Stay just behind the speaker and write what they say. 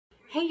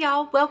Hey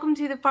y'all, welcome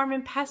to the Farm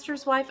and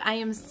Pastor's Wife. I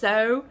am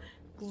so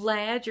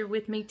glad you're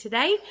with me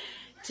today.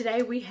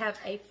 Today we have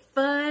a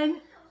fun,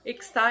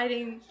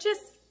 exciting,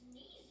 just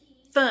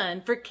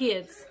fun for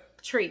kids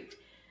treat.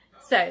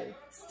 So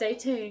stay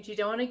tuned. You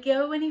don't want to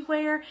go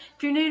anywhere.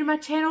 If you're new to my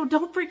channel,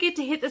 don't forget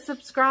to hit the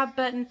subscribe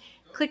button,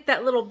 click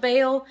that little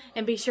bell,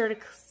 and be sure to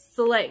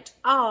select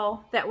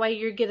all. That way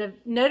you get a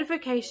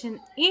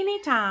notification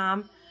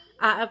anytime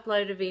I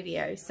upload a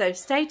video. So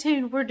stay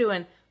tuned. We're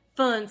doing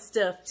fun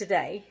stuff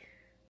today.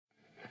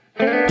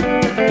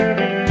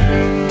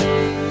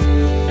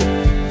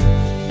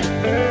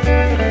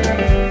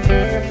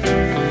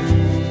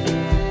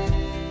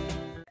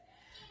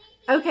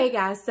 Okay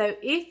guys, so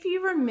if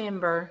you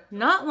remember,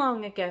 not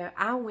long ago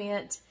I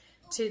went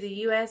to the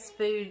U.S.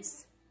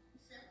 Foods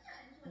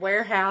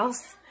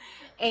warehouse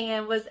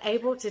and was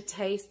able to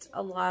taste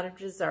a lot of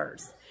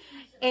desserts.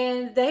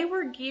 And they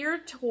were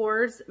geared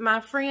towards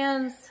my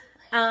friends'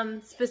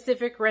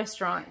 specific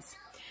restaurants.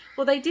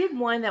 Well, they did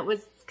one that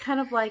was kind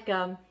of like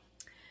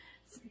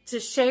to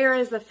share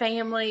as a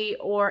family,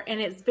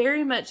 and it's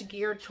very much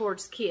geared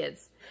towards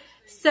kids.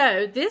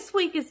 So this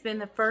week has been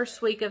the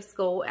first week of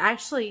school.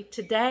 Actually,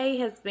 today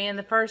has been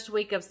the first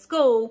week of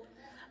school,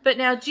 but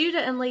now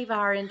Judah and Levi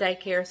are in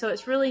daycare, so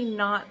it's really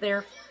not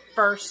their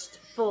first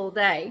full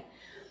day.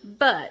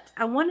 But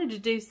I wanted to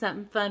do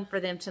something fun for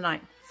them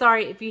tonight.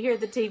 Sorry if you hear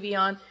the TV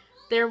on.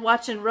 They're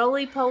watching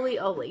Roly Poly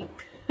Oly.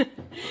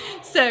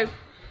 So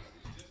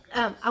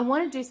I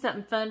want to do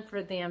something fun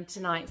for them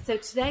tonight. So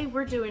today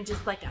we're doing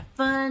just like a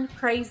fun,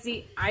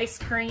 crazy ice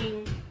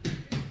cream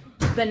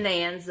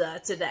bonanza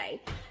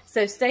today.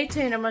 So stay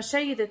tuned. I'm going to show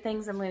you the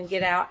things I'm going to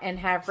get out and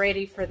have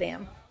ready for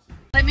them.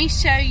 Let me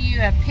show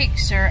you a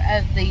picture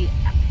of the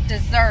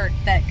dessert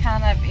that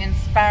kind of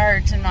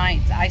inspired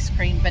tonight's ice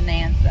cream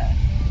bonanza.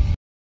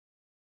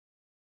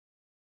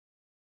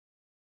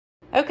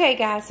 Okay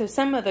guys, so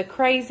some of the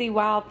crazy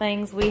wild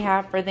things we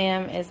have for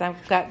them is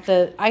I've got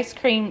the ice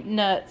cream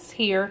nuts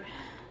here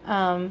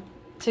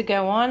to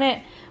go on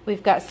it.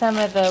 We've got some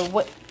of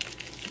the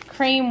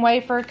cream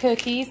wafer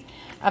cookies.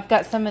 I've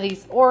got some of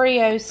these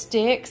Oreo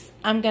sticks.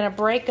 I'm going to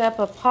break up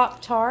a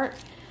Pop-Tart.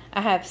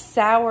 I have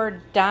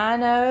sour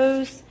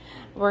dinos.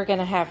 We're going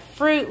to have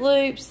Fruit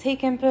Loops he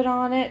can put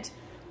on it.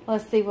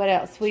 Let's see what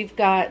else. We've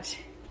got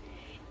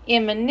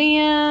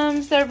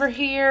M&Ms over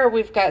here.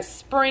 We've got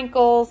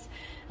sprinkles.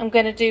 I'm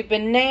going to do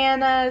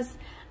bananas.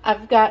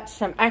 I've got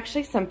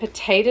actually some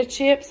potato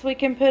chips we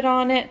can put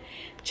on it.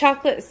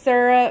 Chocolate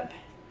syrup,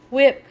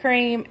 whipped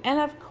cream, and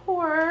of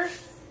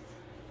course,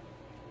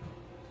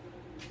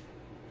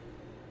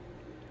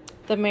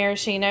 the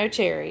maraschino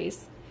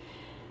cherries.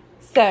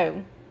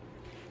 So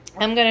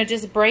I'm going to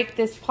just break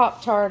this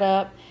Pop-Tart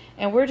up,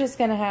 and we're just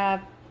going to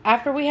have,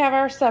 after we have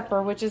our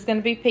supper, which is going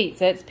to be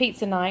pizza, it's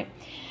pizza night.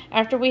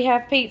 After we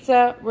have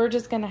pizza, we're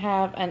just going to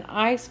have an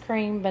ice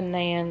cream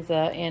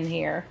bonanza in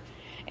here.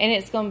 And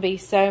it's going to be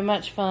so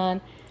much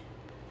fun.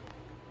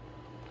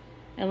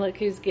 And look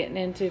who's getting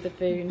into the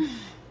food.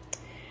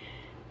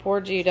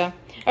 Poor Judah.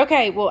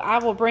 Okay, well, I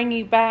will bring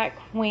you back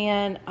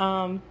when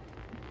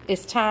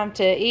it's time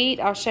to eat.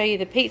 I'll show you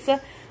the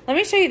pizza. Let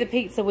me show you the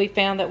pizza we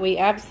found that we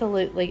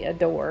absolutely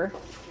adore.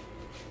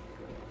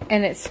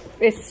 And it's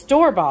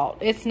store-bought.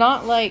 It's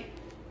not like,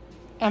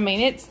 I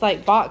mean, it's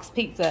like box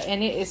pizza,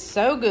 and it is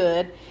so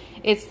good.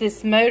 It's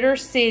this Motor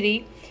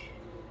City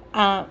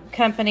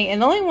company,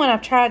 and the only one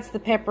I've tried is the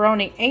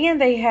pepperoni,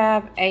 and they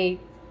have a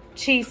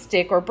cheese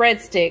stick or bread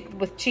stick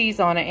with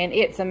cheese on it, and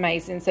it's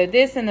amazing. So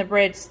this and the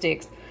bread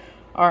sticks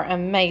are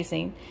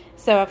amazing.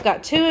 So I've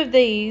got 2 of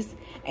these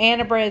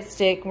and a bread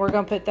stick. We're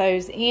going to put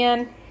those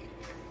in,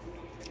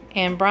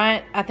 and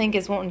Bryant, I think,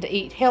 is wanting to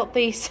eat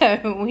healthy,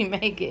 so we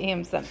may get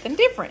him something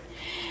different.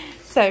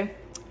 So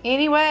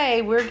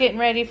anyway, we're getting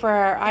ready for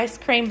our ice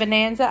cream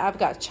bonanza. I've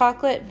got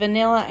chocolate,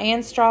 vanilla,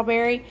 and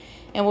strawberry,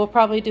 and we'll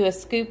probably do a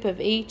scoop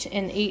of each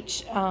in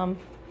each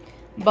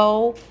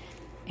bowl.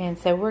 And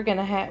so we're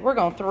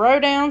gonna throw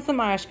down some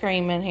ice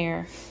cream in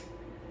here.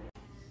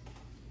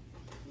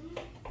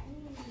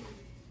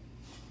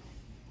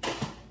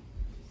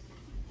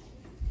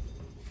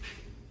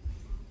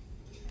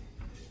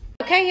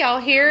 Okay, y'all,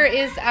 here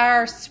is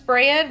our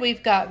spread.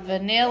 We've got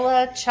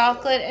vanilla,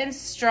 chocolate, and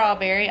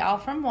strawberry, all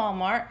from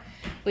Walmart.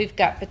 We've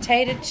got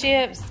potato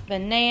chips,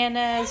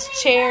 bananas,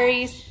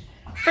 cherries,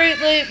 Fruit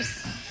Loops,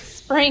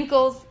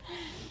 sprinkles.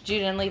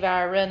 Judah and Levi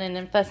are running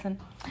and fussing.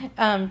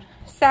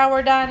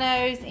 Sour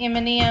dinos,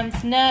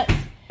 M&Ms, nuts,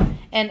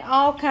 and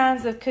all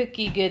kinds of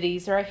cookie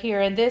goodies right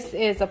here. And this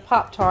is a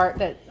Pop-Tart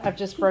that I've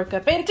just broke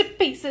up into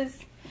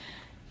pieces.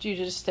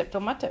 Judah just stepped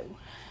on my toe.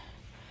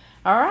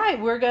 All right,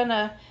 we're going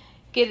to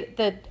get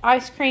the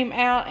ice cream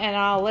out, and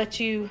I'll let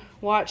you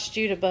watch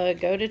Judah Bug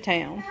go to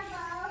town.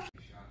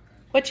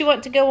 What you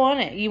want to go on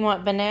it? You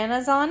want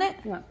bananas on it?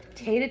 You want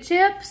potato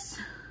chips,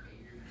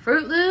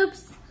 Fruit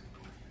Loops,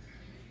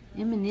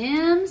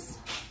 M&Ms.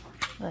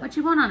 What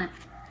you want on it?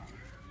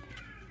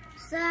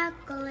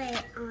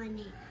 Chocolate on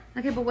it.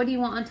 Okay, but what do you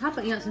want on top of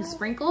it? You want some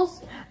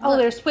sprinkles? Oh,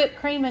 there's whipped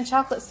cream and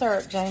chocolate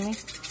syrup, Jamie.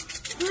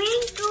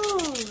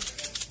 Sprinkles.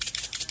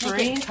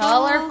 Make it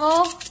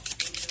colorful.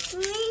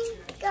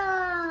 Sprinkle.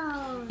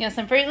 You want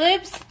some Fruit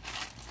Loops?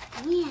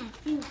 Yeah,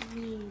 Fruit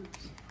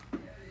Loops.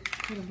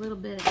 Put a little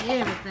bit of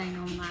everything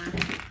on mine.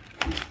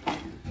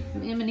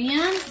 Some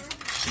M&Ms.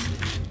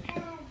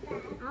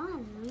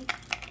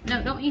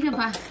 No, don't eat them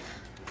by.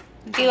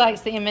 He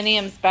likes the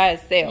M&Ms by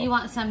itself. You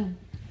want some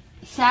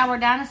sour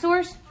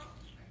dinosaurs?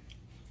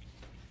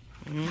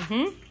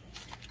 Mm-hmm.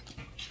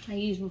 I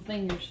use my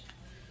fingers.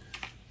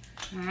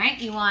 All right,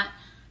 you want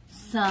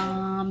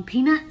some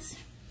peanuts?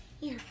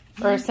 Yeah.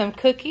 Or some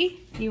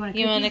cookie? Do you want a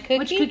cookie? You want a cookie?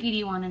 Which cookie do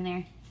you want in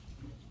there?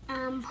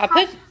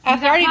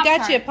 I've already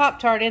got you a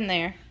Pop-Tart in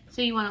there.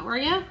 So you want an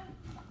Oreo?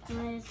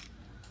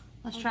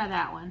 Let's try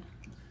that one.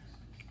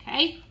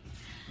 Okay.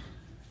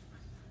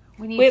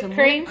 We need whipped some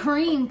cream? Whipped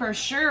cream for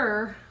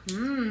sure.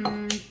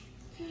 Mmm.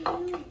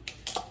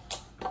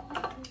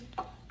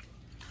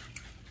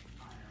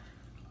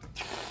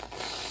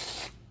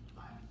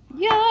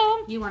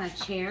 Yum. You want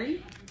a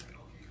cherry?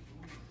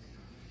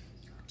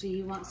 Do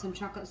you want some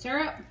chocolate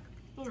syrup?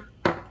 Yeah.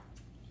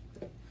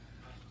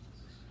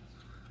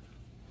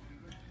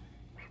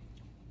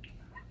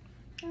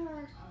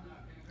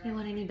 You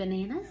want any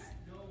bananas?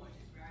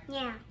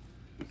 Yeah.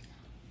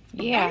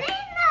 Yeah.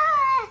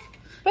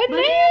 Bananas.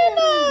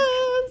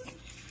 Bananas.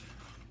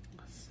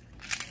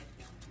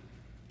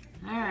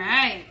 All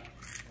right.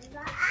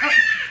 Oh,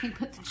 you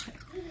put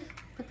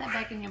that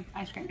back in your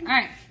ice cream. All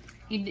right.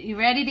 You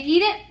ready to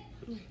eat it?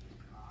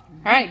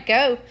 All right,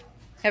 go.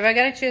 Have I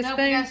got you a Nope,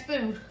 spoon? we got a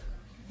spoon.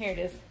 Here it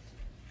is.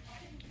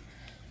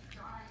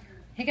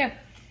 Here you go.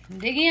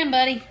 Dig in,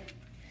 buddy.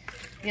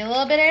 Get a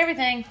little bit of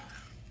everything.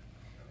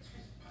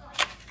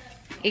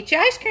 Eat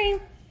your ice cream.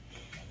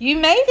 You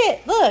made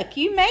it. Look,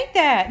 you made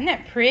that. Isn't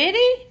that pretty?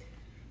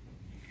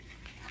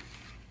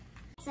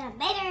 So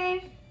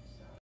better.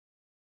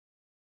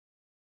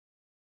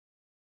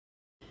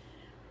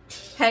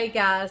 Hey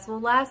guys, well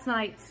last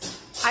night's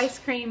ice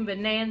cream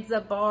bonanza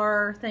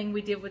bar thing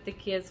we did with the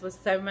kids was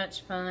so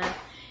much fun.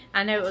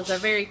 I know it was a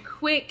very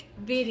quick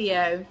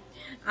video.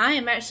 I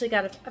am actually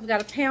I've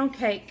got a pound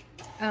cake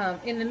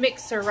in the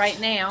mixer right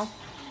now,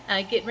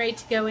 getting ready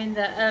to go in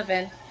the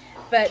oven.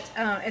 But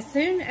as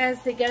soon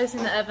as it goes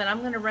in the oven, I'm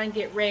going to run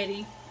get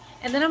ready.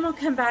 And then I'm going to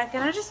come back,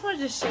 and I just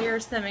wanted to share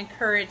some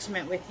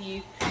encouragement with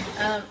you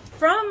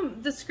from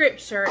the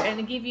scripture and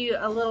to give you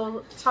a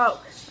little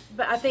talk.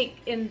 But I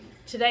think in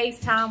today's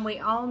time, we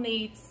all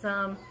need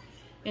some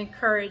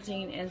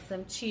encouraging and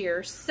some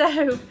cheer.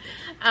 So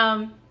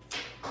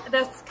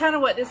that's kind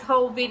of what this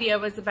whole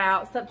video is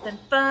about. Something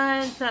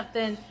fun,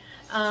 something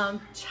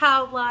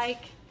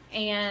childlike.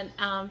 And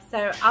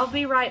so I'll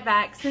be right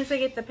back. As soon as I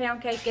get the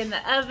pound cake in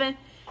the oven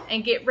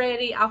and get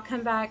ready, I'll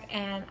come back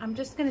and I'm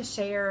just going to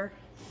share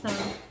some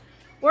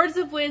words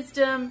of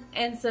wisdom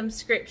and some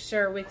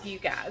scripture with you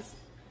guys.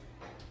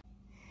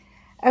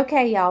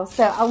 Okay, y'all.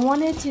 So I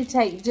wanted to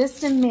take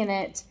just a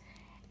minute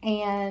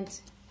and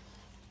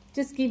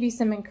just give you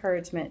some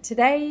encouragement.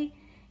 Today,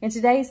 in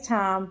today's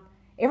time,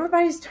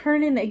 everybody's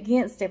turning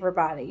against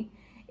everybody.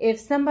 If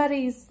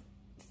somebody's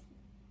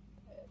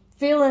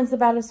feelings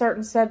about a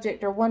certain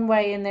subject are one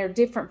way and they're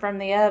different from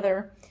the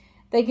other,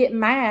 they get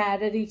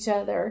mad at each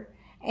other.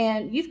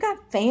 And you've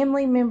got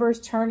family members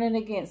turning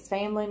against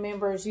family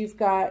members. You've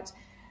got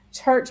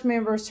church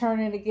members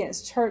turning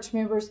against church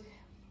members.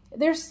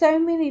 There's so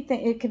many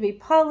things. It could be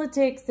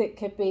politics. It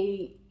could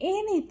be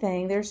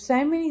anything. There's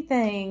so many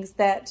things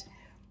that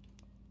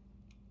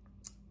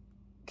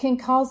can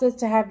cause us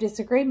to have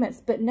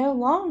disagreements, but no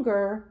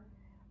longer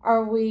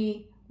are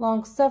we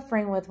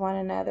long-suffering with one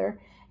another.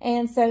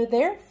 And so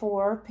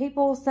therefore,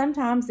 people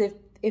sometimes,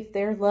 if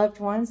their loved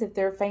ones, if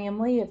their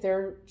family, if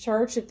their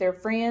church, if their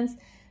friends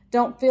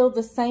don't feel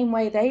the same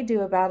way they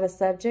do about a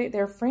subject,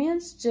 their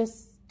friends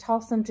just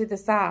toss them to the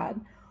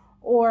side.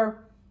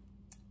 Or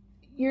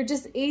you're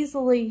just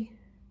easily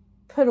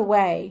put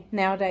away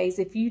nowadays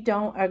if you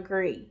don't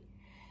agree.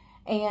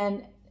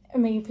 And I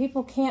mean,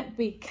 people can't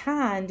be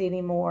kind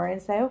anymore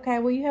and say, okay,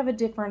 well, you have a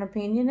different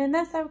opinion, and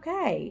that's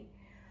okay.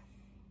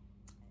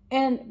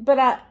 But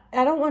I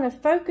don't want to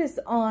focus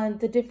on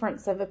the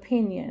difference of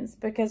opinions,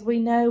 because we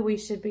know we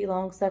should be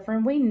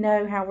long-suffering. We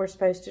know how we're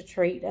supposed to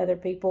treat other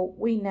people.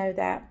 We know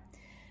that.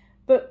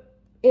 But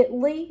it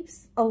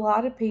leaves a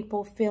lot of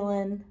people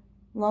feeling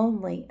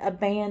lonely,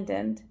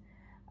 abandoned,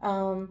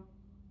 a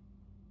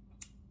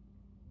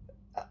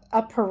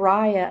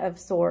pariah of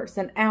sorts,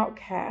 an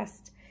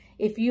outcast,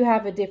 if you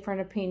have a different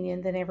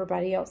opinion than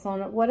everybody else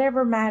on it,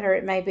 whatever matter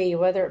it may be,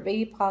 whether it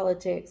be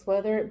politics,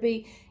 whether it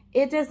be,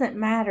 it doesn't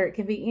matter. It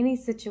can be any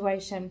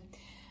situation.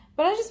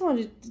 But I just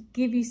wanted to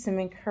give you some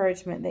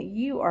encouragement that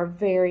you are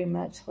very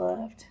much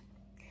loved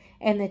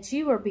and that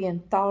you are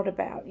being thought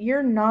about.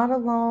 You're not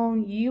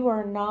alone. You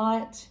are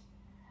not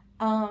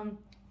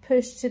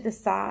pushed to the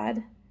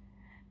side.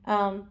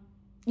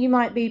 You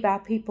might be by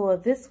people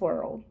of this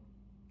world.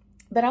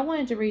 But I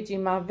wanted to read you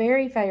my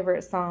very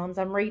favorite Psalms.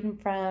 I'm reading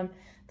from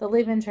the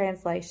Living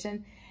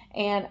Translation.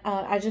 And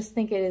I just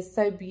think it is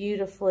so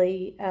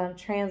beautifully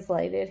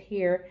translated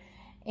here.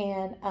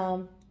 And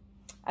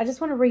I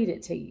just want to read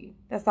it to you.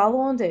 That's all I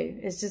want to do,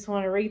 is just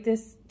want to read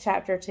this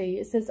chapter to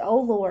you. It says, "O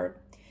Lord,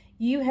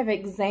 you have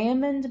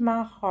examined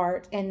my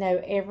heart and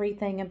know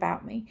everything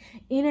about me."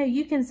 You know,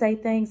 you can say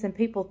things and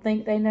people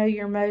think they know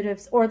your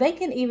motives, or they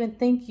can even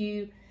think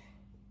you,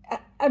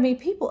 I mean,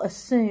 people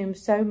assume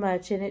so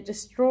much and it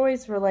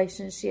destroys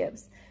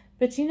relationships.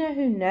 But you know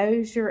who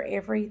knows your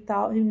every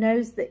thought, who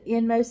knows the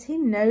inmost, he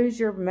knows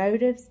your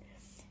motives. It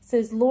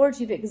says, "Lord,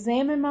 you've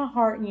examined my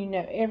heart and you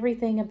know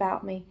everything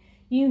about me.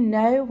 You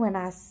know when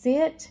I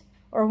sit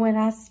or when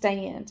I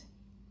stand.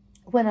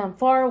 When I'm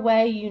far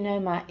away, you know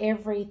my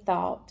every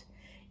thought.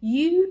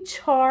 You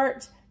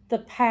chart the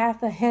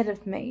path ahead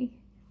of me."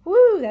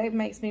 Woo, that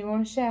makes me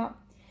want to shout.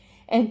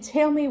 "And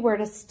tell me where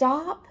to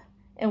stop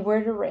and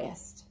where to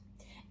rest.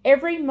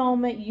 Every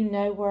moment you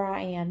know where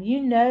I am.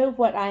 You know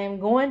what I am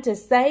going to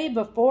say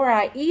before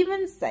I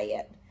even say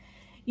it.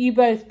 You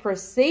both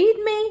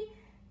precede me,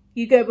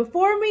 you go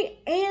before me,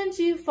 and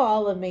you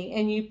follow me,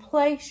 and you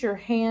place your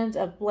hand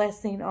of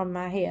blessing on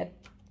my head."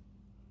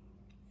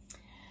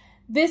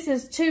 This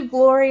is too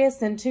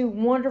glorious and too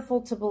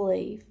wonderful to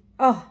believe.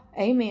 Oh,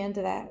 amen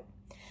to that.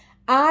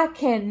 I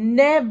can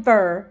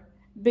never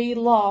be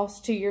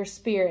lost to your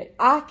spirit.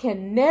 I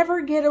can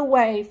never get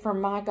away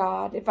from my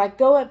God. If I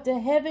go up to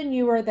heaven,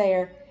 you are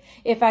there.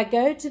 If I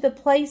go to the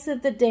place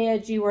of the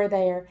dead, you are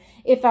there.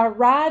 If I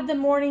ride the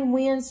morning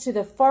winds to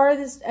the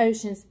farthest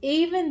oceans,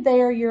 even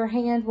there your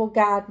hand will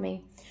guide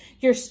me.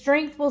 Your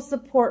strength will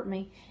support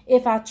me.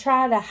 If I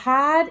try to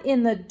hide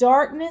in the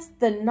darkness,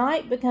 the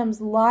night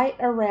becomes light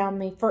around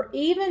me. For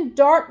even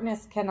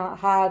darkness cannot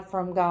hide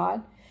from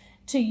God.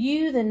 To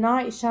you, the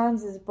night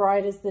shines as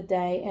bright as the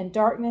day, and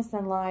darkness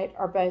and light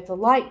are both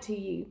alike to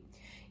you.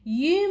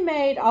 You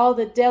made all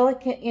the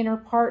delicate inner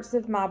parts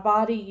of my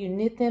body. You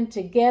knit them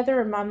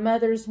together in my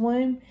mother's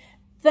womb.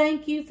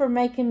 Thank you for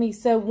making me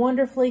so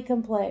wonderfully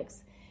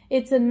complex.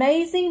 It's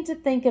amazing to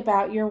think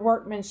about your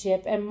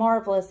workmanship, and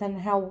marvelous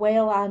and how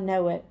well I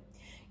know it.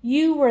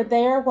 You were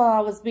there while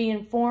I was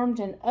being formed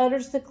in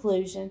utter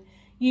seclusion.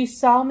 You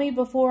saw me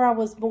before I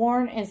was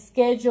born and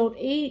scheduled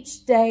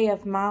each day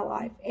of my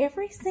life.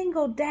 Every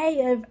single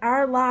day of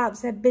our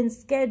lives have been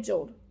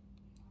scheduled.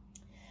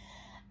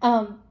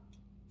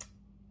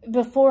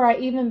 Before I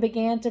even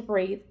began to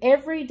breathe,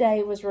 every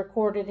day was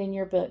recorded in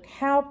your book.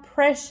 How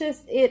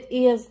precious it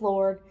is,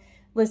 Lord.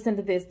 Listen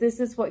to this. This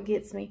is what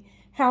gets me.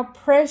 How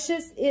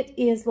precious it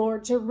is,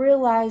 Lord, to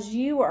realize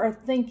you are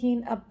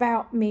thinking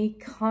about me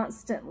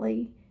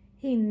constantly.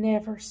 He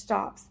never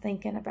stops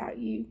thinking about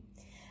you.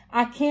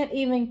 I can't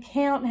even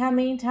count how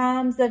many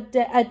times a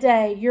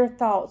day your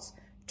thoughts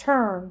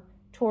turn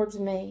towards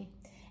me.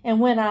 And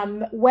when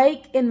I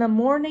wake in the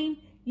morning,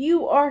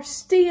 you are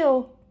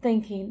still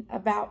thinking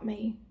about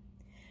me.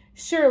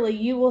 Surely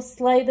you will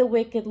slay the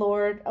wicked,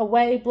 Lord.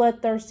 Away,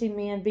 bloodthirsty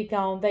men, be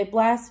gone. They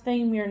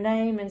blaspheme your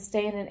name and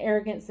stand in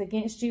arrogance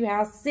against you.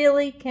 How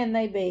silly can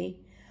they be?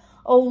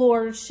 O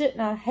Lord,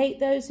 shouldn't I hate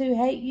those who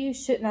hate you?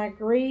 Shouldn't I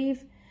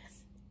grieve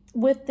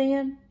with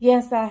them?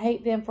 Yes, I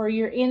hate them, for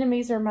your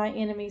enemies are my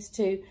enemies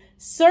too.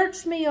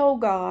 Search me, O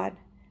God,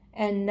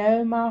 and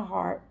know my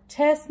heart.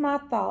 Test my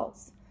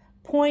thoughts.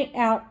 Point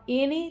out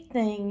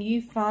anything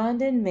you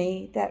find in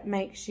me that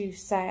makes you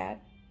sad,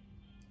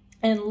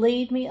 and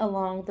lead me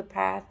along the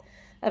path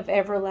of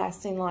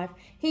everlasting life.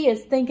 He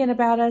is thinking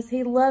about us.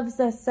 He loves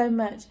us so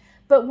much.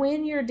 But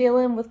when you're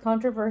dealing with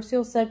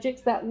controversial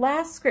subjects, that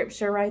last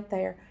scripture right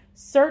there,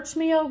 search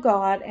me, O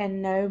God,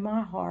 and know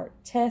my heart.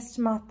 Test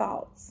my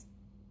thoughts.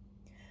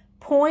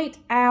 Point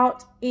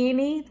out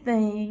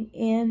anything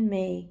in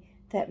me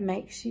that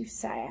makes you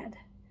sad,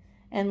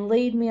 and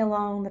lead me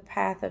along the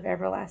path of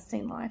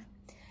everlasting life.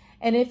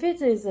 And if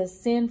it is a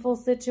sinful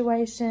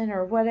situation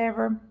or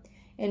whatever,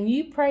 and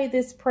you pray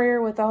this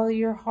prayer with all of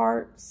your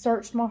heart,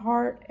 search my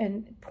heart,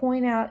 and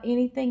point out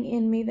anything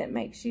in me that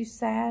makes you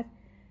sad,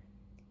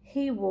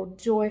 He will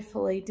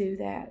joyfully do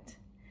that,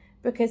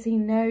 because He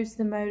knows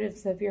the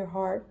motives of your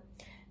heart.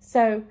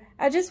 So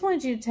I just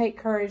wanted you to take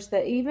courage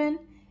that even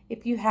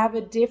if you have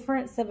a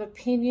difference of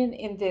opinion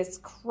in this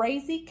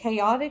crazy,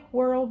 chaotic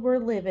world we're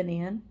living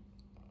in,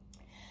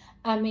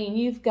 I mean,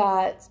 you've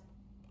got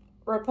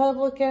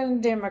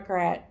Republican,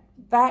 Democrat,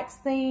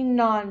 vaccine,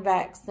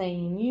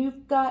 non-vaccine.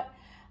 You've got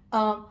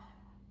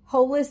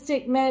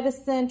holistic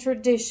medicine,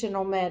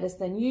 traditional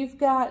medicine. You've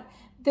got,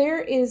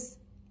 there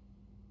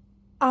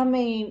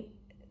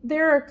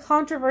are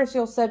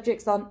controversial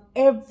subjects on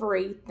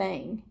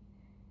everything.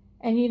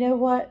 And you know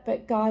what?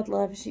 But God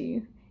loves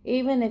you.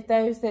 Even if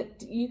those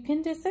that you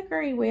can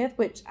disagree with,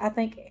 which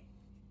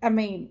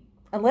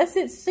unless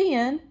it's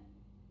sin,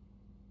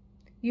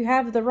 you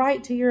have the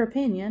right to your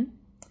opinion.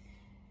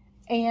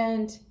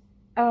 And,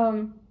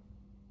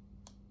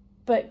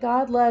 but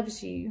God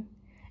loves you.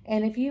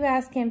 And if you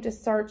ask Him to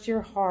search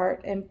your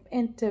heart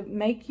and to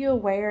make you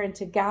aware and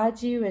to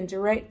guide you and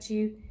direct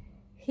you,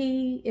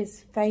 He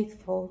is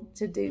faithful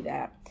to do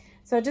that.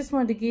 So I just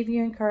wanted to give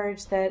you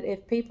encouragement that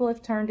if people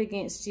have turned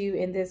against you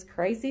in this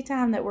crazy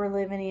time that we're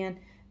living in,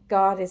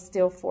 God is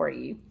still for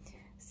you.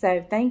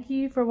 So thank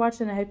you for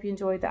watching. I hope you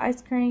enjoyed the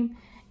ice cream,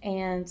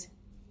 and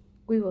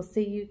we will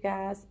see you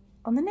guys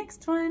on the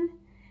next one.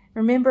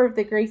 Remember, if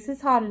the grease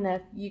is hot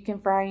enough, you can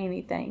fry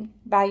anything.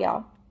 Bye,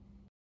 y'all.